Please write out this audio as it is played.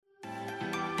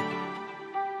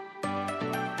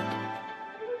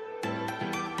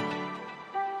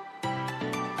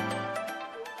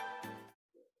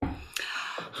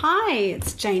Hi,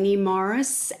 it's Janie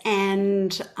Morris,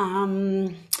 and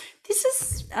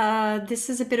this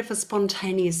is a bit of a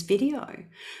spontaneous video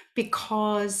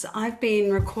because I've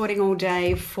been recording all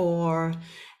day for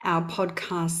our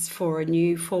podcasts for a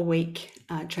new 4-week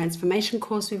transformation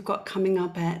course we've got coming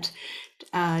up at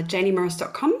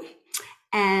janiemorris.com.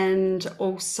 And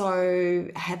also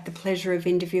had the pleasure of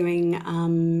interviewing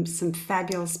some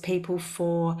fabulous people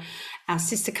for our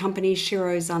sister company,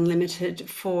 Shiro's Unlimited,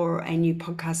 for a new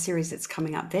podcast series that's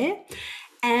coming up there.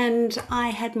 And I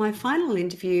had my final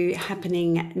interview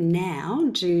happening now,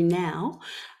 due now,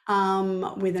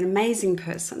 with an amazing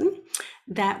person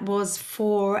that was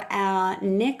for our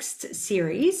next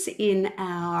series in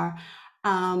our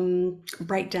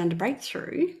Breakdown to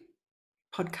Breakthrough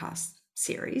podcast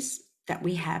series that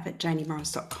we have at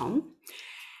janiemorris.com.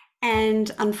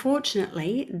 And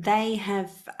unfortunately, they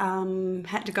have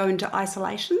had to go into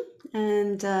isolation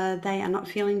and they are not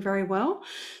feeling very well,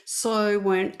 so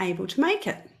weren't able to make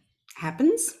it.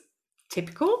 Happens,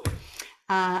 typical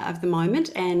of the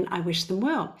moment, and I wish them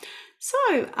well. So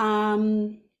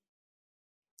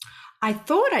I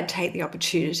thought I'd take the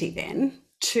opportunity then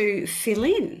to fill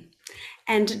in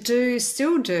and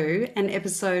still do an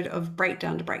episode of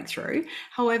Breakdown to Breakthrough.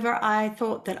 However, I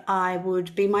thought that I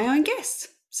would be my own guest.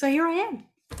 So here I am.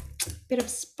 Bit of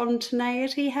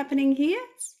spontaneity happening here.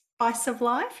 Spice of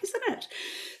life, isn't it?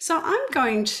 So I'm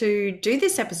going to do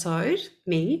this episode,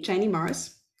 me, Janie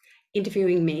Morris,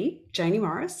 interviewing me, Janie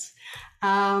Morris,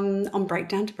 on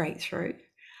Breakdown to Breakthrough.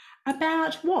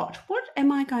 About what? What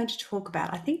am I going to talk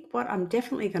about? I think what I'm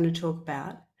definitely going to talk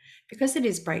about, because it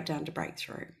is Breakdown to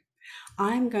Breakthrough,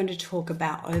 I'm going to talk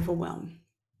about overwhelm.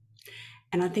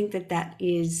 And I think that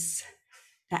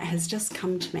has just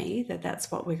come to me, that's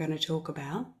what we're going to talk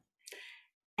about.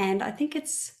 And I think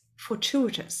it's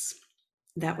fortuitous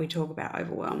that we talk about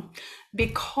overwhelm,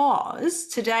 because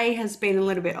today has been a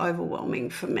little bit overwhelming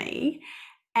for me.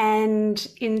 And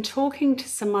in talking to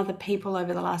some other people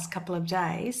over the last couple of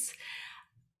days,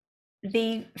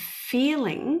 the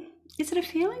feeling, is it a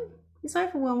feeling? Is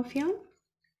overwhelm a feeling?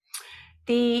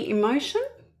 The emotion,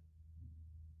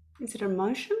 is it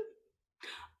emotion?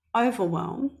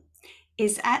 Overwhelm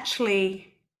is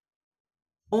actually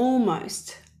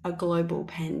almost a global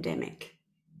pandemic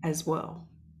as well,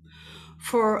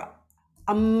 for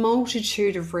a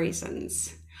multitude of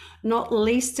reasons, not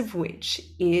least of which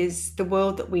is the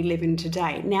world that we live in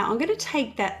today. Now, I'm going to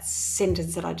take that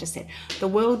sentence that I just said, the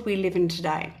world we live in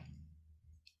today.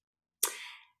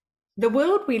 The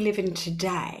world we live in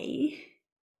today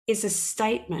is a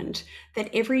statement that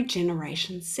every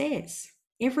generation says.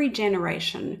 Every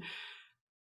generation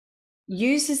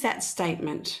uses that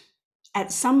statement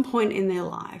at some point in their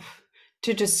life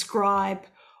to describe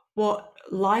what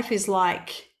life is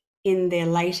like in their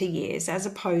later years as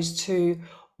opposed to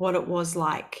what it was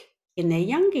like in their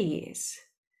younger years.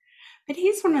 But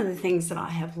here's one of the things that I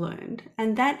have learned,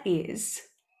 and that is,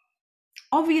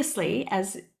 obviously,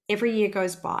 as every year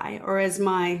goes by, or as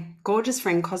my gorgeous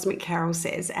friend Cosmic Carol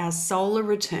says, our solar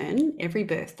return, every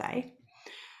birthday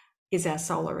is our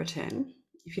solar return.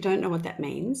 If you don't know what that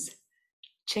means,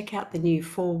 check out the new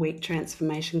 4-week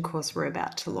transformation course we're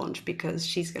about to launch, because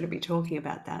she's going to be talking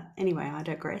about that. Anyway, I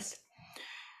digress.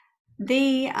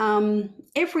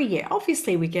 Every year,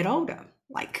 obviously, we get older.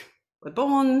 Like, we're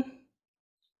born,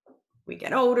 we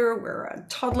get older, we're a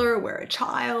toddler, we're a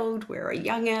child, we're a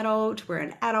young adult, we're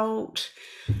an adult,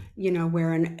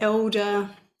 we're an elder.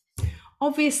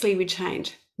 Obviously, we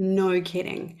change, no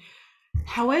kidding.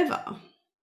 However,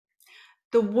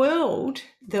 the world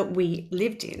that we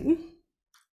lived in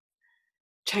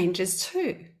changes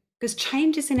too, because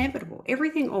change is inevitable.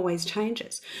 Everything always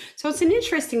changes. So it's an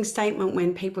interesting statement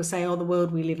when people say, oh, the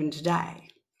world we live in today.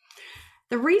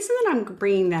 The reason that I'm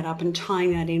bringing that up and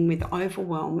tying that in with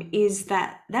overwhelm is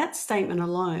that statement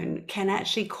alone can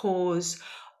actually cause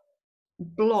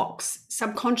blocks,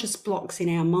 subconscious blocks in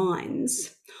our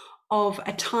minds of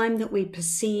a time that we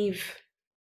perceive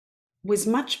was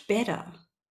much better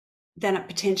than it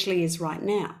potentially is right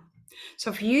now.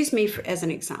 So if you use me as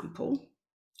an example,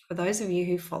 for those of you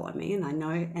who follow me, and I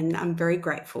know, and I'm very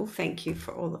grateful, thank you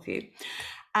for all of you.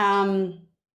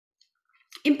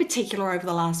 In particular, over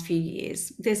the last few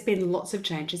years, there's been lots of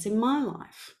changes in my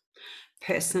life,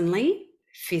 personally,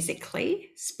 physically,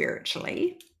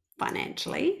 spiritually,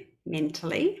 financially,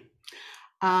 mentally,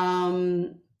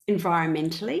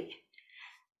 environmentally.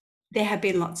 There have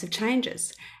been lots of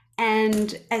changes.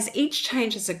 And as each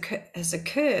change has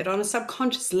occurred on a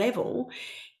subconscious level,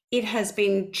 it has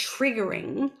been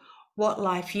triggering what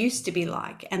life used to be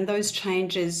like. And those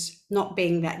changes, not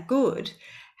being that good,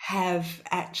 have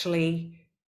actually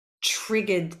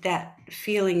triggered that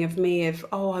feeling of me of,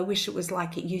 oh, I wish it was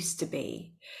like it used to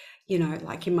be,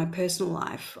 like in my personal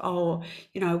life. Oh,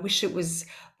 I wish it was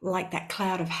like that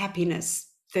cloud of happiness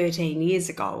 13 years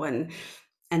ago. And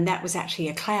that was actually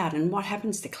a cloud. And what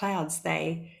happens to clouds?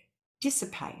 They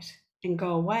dissipate and go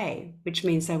away, which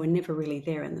means they were never really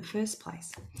there in the first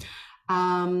place.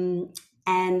 And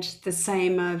the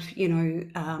same of,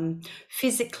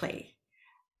 physically.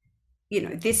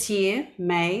 This year,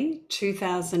 May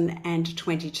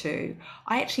 2022,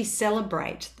 I actually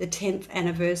celebrate the 10th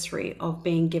anniversary of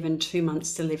being given 2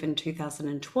 months to live in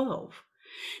 2012.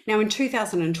 Now, in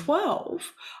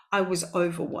 2012, I was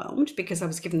overwhelmed because I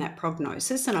was given that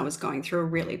prognosis and I was going through a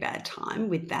really bad time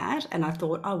with that. And I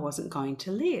thought I wasn't going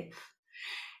to live.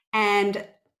 And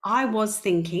I was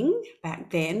thinking back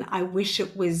then, I wish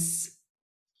it was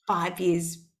 5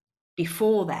 years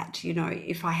before that.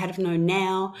 If I had have known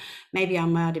now, maybe I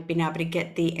might have been able to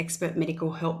get the expert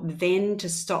medical help then to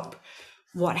stop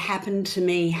what happened to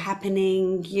me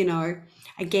happening.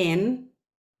 Again,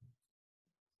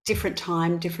 different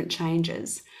time, different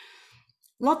changes.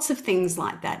 Lots of things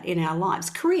like that in our lives,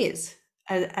 careers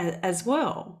as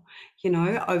well.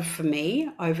 For me,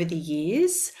 over the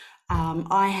years,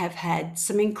 I have had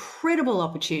some incredible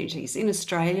opportunities in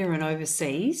Australia and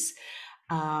overseas.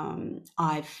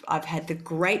 I've had the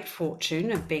great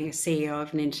fortune of being a CEO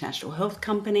of an international health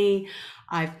company.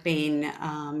 I've been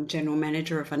general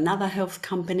manager of another health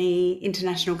company,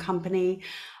 international company.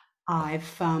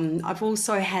 I've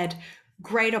also had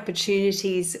great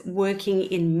opportunities working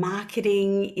in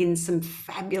marketing in some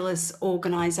fabulous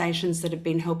organizations that have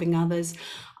been helping others.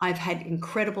 I've had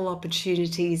incredible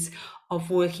opportunities of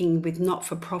working with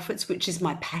not-for-profits, which is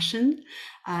my passion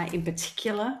in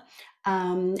particular.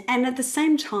 And at the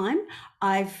same time,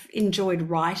 I've enjoyed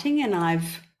writing, and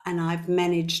I've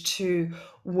managed to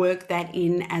work that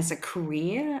in as a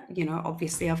career.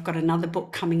 Obviously I've got another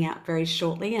book coming out very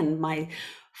shortly, and my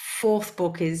 4th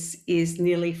book is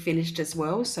nearly finished as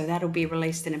well. So that'll be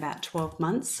released in about 12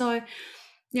 months. So,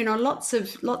 lots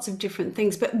of different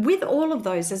things. But with all of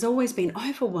those, there's always been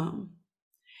overwhelm,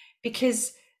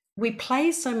 because we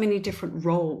play so many different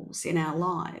roles in our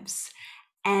lives.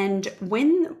 And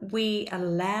when we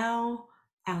allow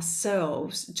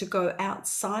ourselves to go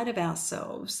outside of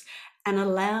ourselves and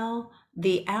allow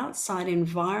the outside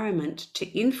environment to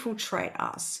infiltrate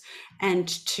us and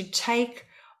to take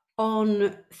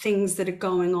on things that are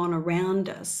going on around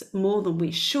us more than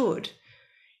we should,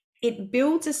 it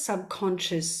builds a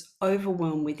subconscious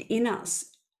overwhelm within us.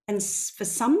 And for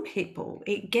some people,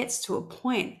 it gets to a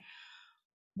point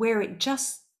where it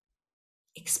just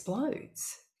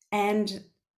explodes and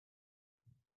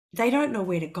they don't know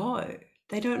where to go.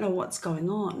 They don't know what's going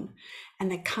on,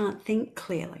 and they can't think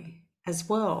clearly as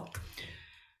well.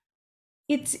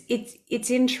 It's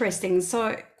interesting.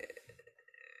 So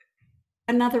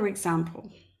another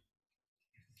example.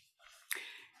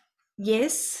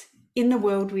 Yes, in the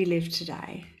world we live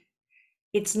today,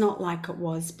 it's not like it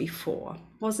was before.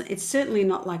 It's certainly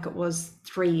not like it was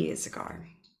 3 years ago.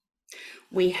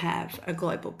 We have a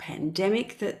global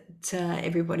pandemic that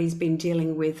everybody's been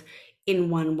dealing with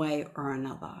in one way or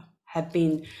another, have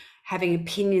been having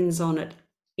opinions on it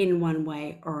in one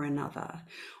way or another.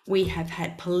 We have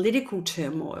had political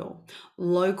turmoil,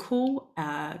 local,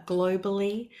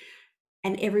 globally,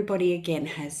 and everybody again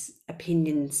has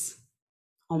opinions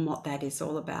on what that is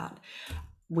all about.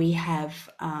 We have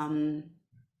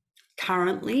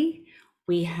currently,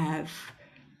 we have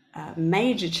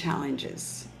major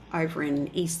challenges over in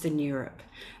Eastern Europe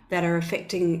that are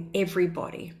affecting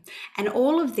everybody. And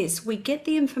all of this, we get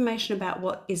the information about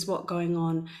what going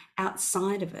on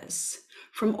outside of us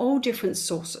from all different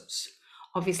sources.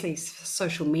 Obviously,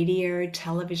 social media,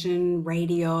 television,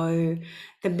 radio,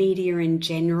 the media in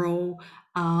general.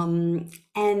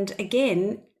 And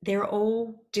again, they're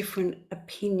all different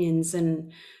opinions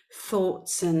and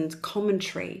thoughts and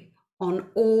commentary on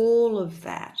all of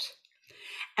that.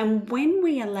 And when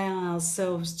we allow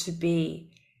ourselves to be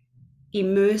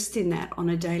immersed in that on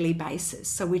a daily basis,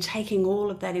 so we're taking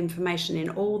all of that information in,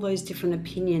 all those different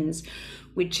opinions,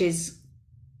 which is,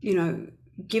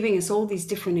 giving us all these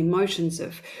different emotions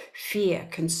of fear,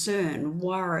 concern,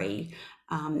 worry,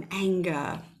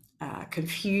 anger,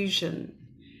 confusion.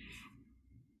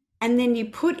 And then you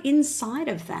put inside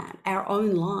of that our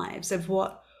own lives of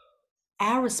what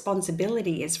our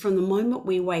responsibility is from the moment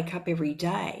we wake up every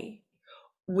day,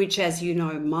 which, as you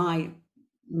know,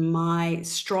 my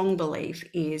strong belief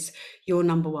is your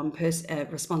number one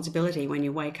responsibility when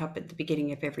you wake up at the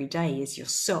beginning of every day is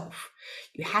yourself.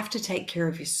 You have to take care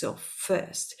of yourself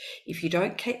first. If you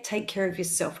don't take care of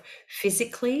yourself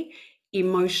physically,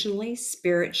 emotionally,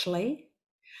 spiritually,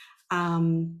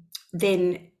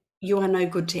 then you are no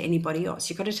good to anybody else.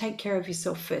 You've got to take care of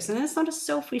yourself first. And that's not a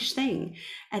selfish thing.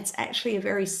 It's actually a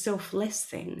very selfless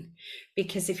thing.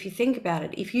 Because if you think about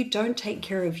it, if you don't take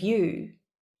care of you,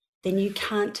 then you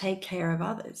can't take care of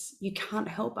others. You can't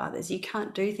help others. You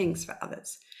can't do things for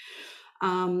others.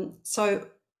 So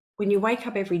when you wake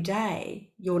up every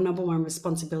day, your number one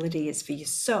responsibility is for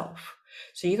yourself.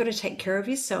 So you've got to take care of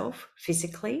yourself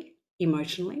physically,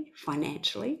 emotionally,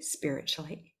 financially,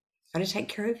 spiritually. You've got to take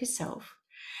care of yourself.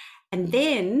 And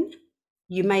then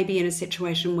you may be in a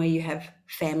situation where you have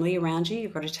family around you.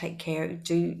 You've got to take care,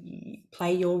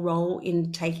 play your role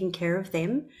in taking care of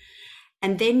them.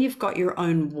 And then you've got your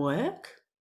own work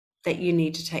that you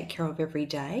need to take care of every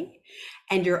day,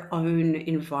 and your own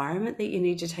environment that you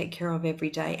need to take care of every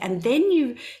day. And then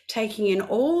you're taking in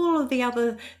all of the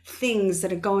other things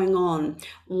that are going on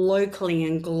locally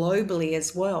and globally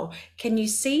as well. Can you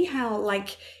see how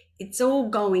like it's all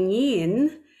going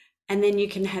in, and then you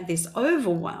can have this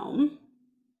overwhelm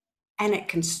and it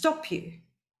can stop you.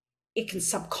 It can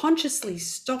subconsciously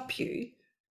stop you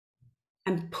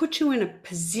and put you in a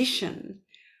position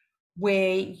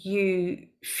where you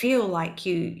feel like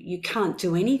you can't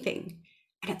do anything,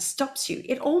 and it stops you.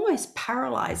 It almost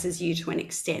paralyzes you to an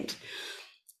extent.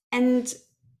 And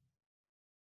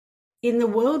in the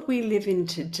world we live in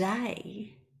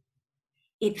today,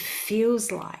 it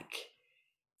feels like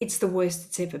it's the worst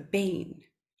it's ever been.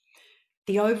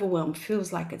 The overwhelm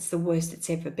feels like it's the worst it's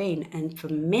ever been. And for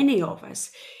many of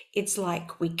us, it's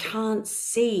like we can't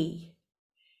see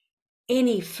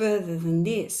any further than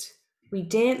this. We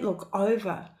daren't look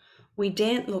over. We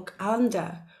daren't look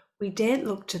under. We daren't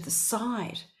look to the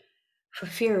side for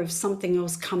fear of something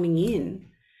else coming in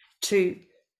to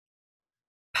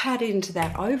pad into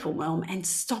that overwhelm and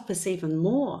stop us even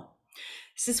more.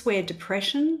 This is where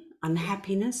depression,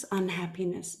 unhappiness,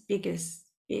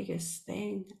 biggest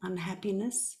thing,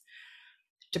 unhappiness,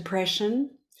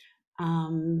 depression,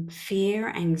 fear,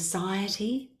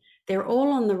 anxiety, they're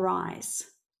all on the rise.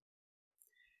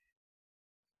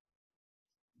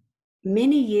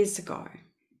 Many years ago,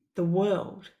 the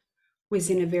world was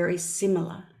in a very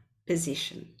similar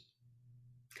position.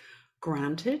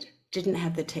 Granted, didn't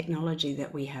have the technology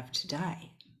that we have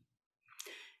today,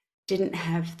 didn't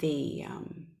have the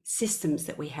systems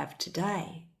that we have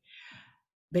today.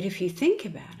 But if you think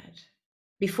about it,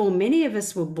 before many of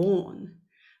us were born,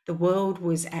 the world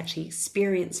was actually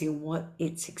experiencing what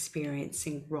it's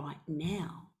experiencing right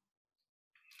now.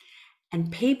 And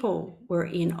people were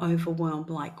in overwhelm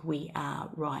like we are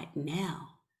right now.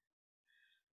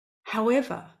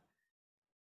 However,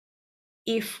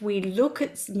 if we look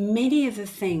at many of the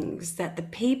things that the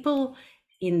people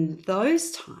in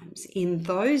those times, in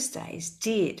those days,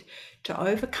 did to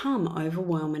overcome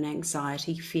overwhelm and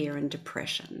anxiety, fear and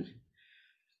depression,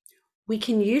 we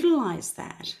can utilize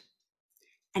that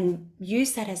and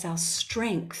use that as our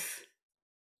strength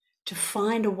to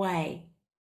find a way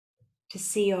to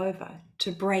see over,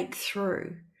 to break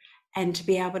through, and to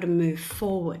be able to move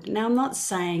forward. Now, I'm not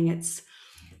saying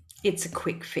it's a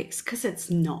quick fix, because it's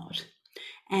not.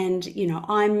 And you know,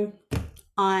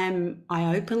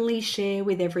 I openly share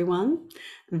with everyone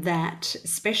that,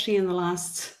 especially in the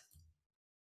last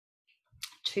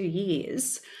 2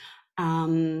 years,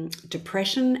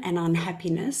 depression and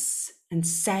unhappiness and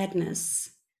sadness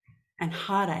and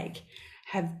heartache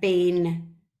have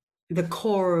been the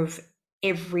core of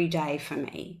every day for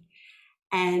me.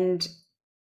 And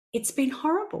it's been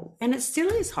horrible, and it still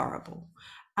is horrible.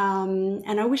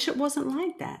 And I wish it wasn't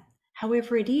like that.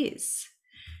 However, it is.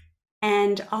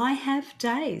 And I have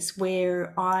days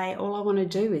where all I want to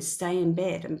do is stay in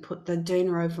bed and put the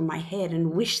doona over my head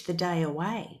and wish the day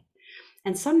away.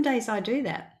 And some days I do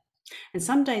that. And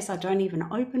some days I don't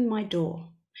even open my door.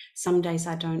 Some days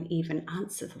I don't even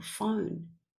answer the phone.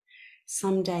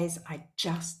 Some days I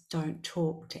just don't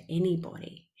talk to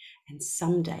anybody. And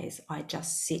some days I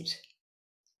just sit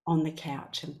on the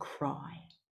couch and cry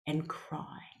and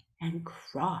cry and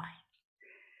cry.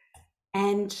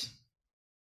 And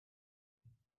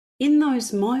in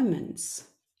those moments,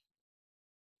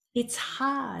 it's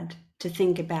hard to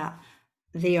think about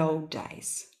the old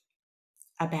days,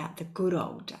 about the good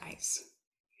old days.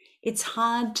 It's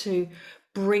hard to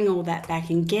bring all that back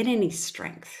and get any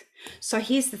strength. So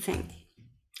here's the thing.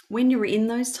 When you're in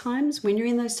those times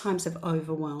of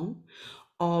overwhelm,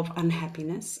 of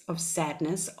unhappiness, of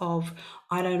sadness, of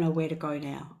I don't know where to go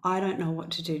now, I don't know what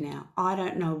to do now, I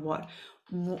don't know what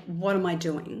am I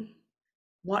doing?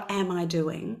 What am I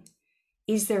doing?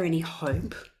 Is there any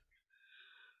hope?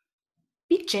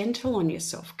 Be gentle on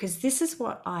yourself, because this is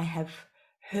what I have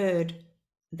heard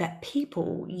that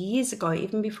people years ago,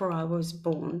 even before I was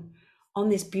born, on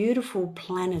this beautiful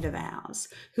planet of ours,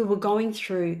 who were going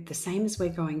through the same as we're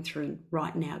going through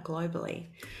right now globally,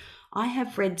 I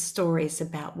have read stories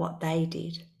about what they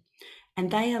did, and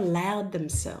they allowed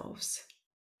themselves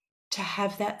to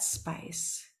have that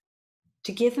space,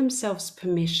 to give themselves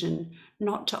permission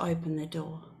not to open the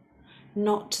door,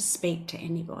 not to speak to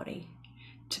anybody,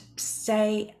 to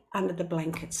stay under the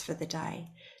blankets for the day,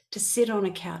 to sit on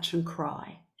a couch and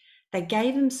cry. They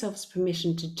gave themselves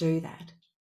permission to do that.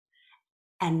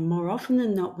 And more often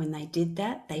than not, when they did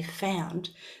that, they found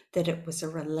that it was a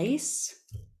release.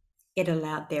 It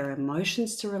allowed their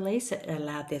emotions to release. It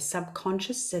allowed their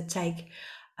subconscious to take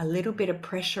a little bit of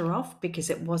pressure off, because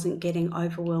it wasn't getting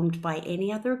overwhelmed by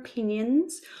any other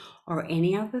opinions or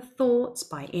any other thoughts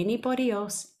by anybody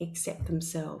else except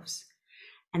themselves.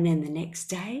 And then the next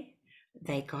day,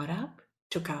 they got up,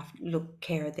 took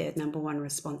care of their number one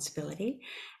responsibility,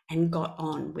 and got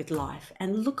on with life.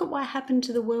 And look at what happened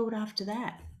to the world after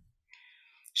that.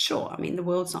 Sure, I mean, the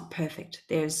world's not perfect.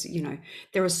 There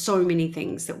are so many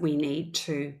things that we need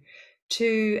to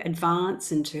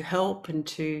advance and to help and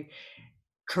to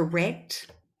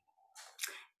correct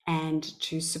and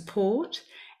to support.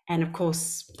 And of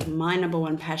course, my number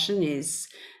one passion is,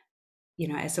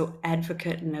 as an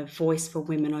advocate and a voice for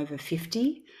women over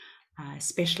 50,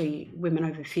 especially women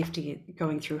over 50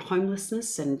 going through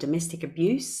homelessness and domestic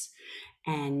abuse,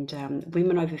 and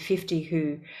women over 50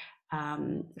 who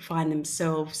find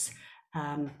themselves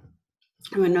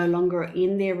who are no longer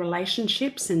in their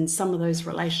relationships, and some of those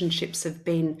relationships have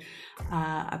been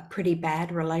a pretty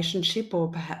bad relationship,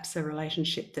 or perhaps a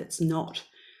relationship that's not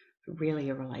really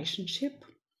a relationship.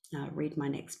 Read my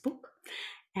next book.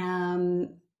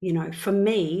 For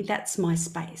me, that's my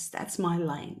space, that's my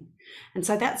lane. And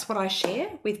so that's what I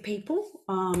share with people.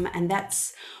 And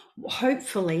that's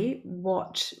hopefully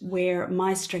where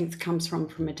my strength comes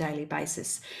from a daily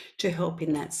basis, to help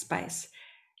in that space.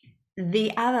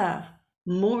 The other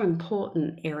more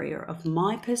important area of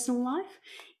my personal life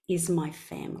is my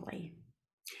family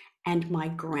and my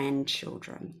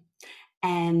grandchildren.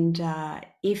 And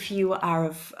if you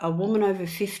are a woman over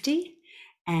 50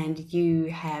 and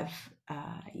you have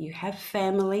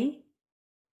family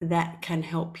that can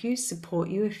help you, support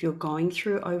you if you're going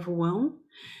through overwhelm,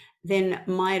 then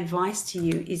my advice to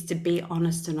you is to be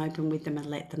honest and open with them and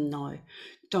let them know.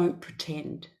 Don't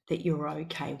pretend that you're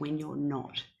okay when you're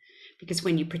not. Because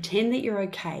when you pretend that you're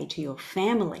okay to your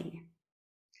family,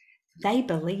 they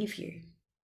believe you.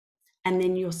 And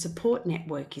then your support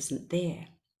network isn't there.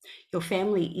 Your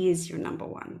family is your number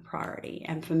one priority.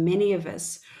 And for many of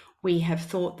us, we have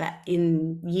thought that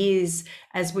in years,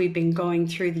 as we've been going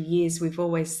through the years, we've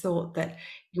always thought that,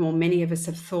 many of us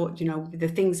have thought, the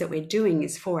things that we're doing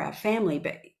is for our family,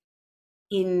 but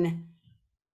in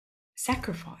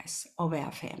sacrifice of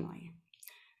our family.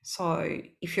 So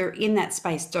if you're in that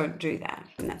space, don't do that.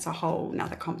 And that's a whole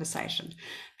nother conversation.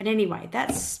 But anyway,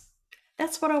 that's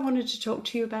what I wanted to talk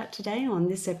to you about today on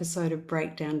this episode of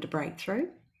Breakdown to Breakthrough.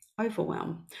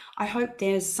 Overwhelm. I hope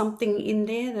there's something in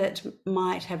there that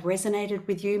might have resonated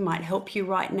with you, might help you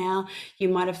right now. You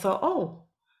might have thought, oh,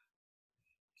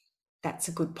 that's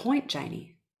a good point,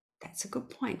 Janie. That's a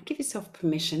good point. Give yourself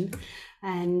permission.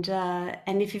 And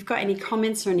if you've got any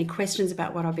comments or any questions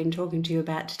about what I've been talking to you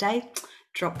about today,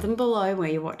 drop them below where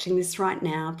you're watching this right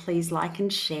now. Please like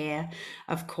and share,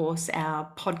 of course, our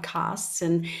podcasts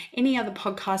and any other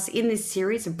podcasts in this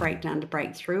series of Breakdown to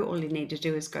Breakthrough. All you need to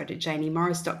do is go to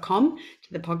janiemorris.com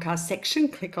to the podcast section,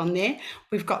 click on there.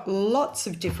 We've got lots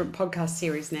of different podcast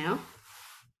series now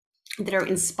that are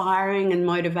inspiring and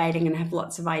motivating and have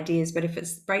lots of ideas. But if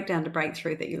it's Breakdown to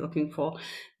Breakthrough that you're looking for,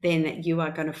 then you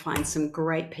are going to find some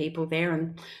great people there.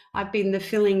 And I've been the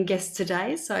filling guest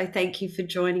today, so thank you for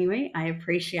joining me. I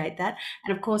appreciate that.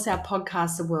 And of course, our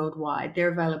podcasts are worldwide.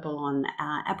 They're available on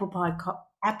Apple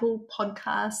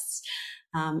Podcasts,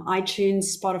 iTunes,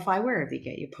 Spotify, wherever you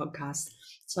get your podcasts.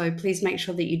 So please make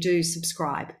sure that you do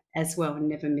subscribe as well and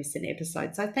never miss an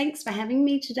episode. So thanks for having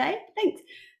me today.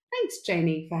 Thanks,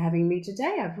 Janie, for having me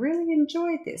today. I've really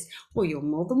enjoyed this. Well, you're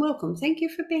more than welcome. Thank you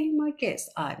for being my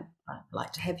guest. I'd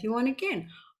like to have you on again.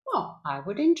 Well, I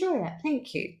would enjoy that.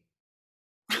 Thank you.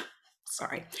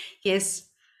 Sorry. Yes,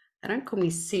 they don't call me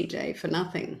CJ for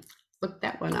nothing. Look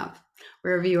that one up.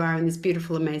 Wherever you are in this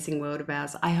beautiful, amazing world of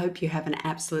ours, I hope you have an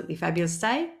absolutely fabulous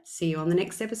day. See you on the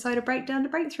next episode of Breakdown to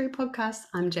Breakthrough podcast.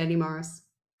 I'm Janie Morris.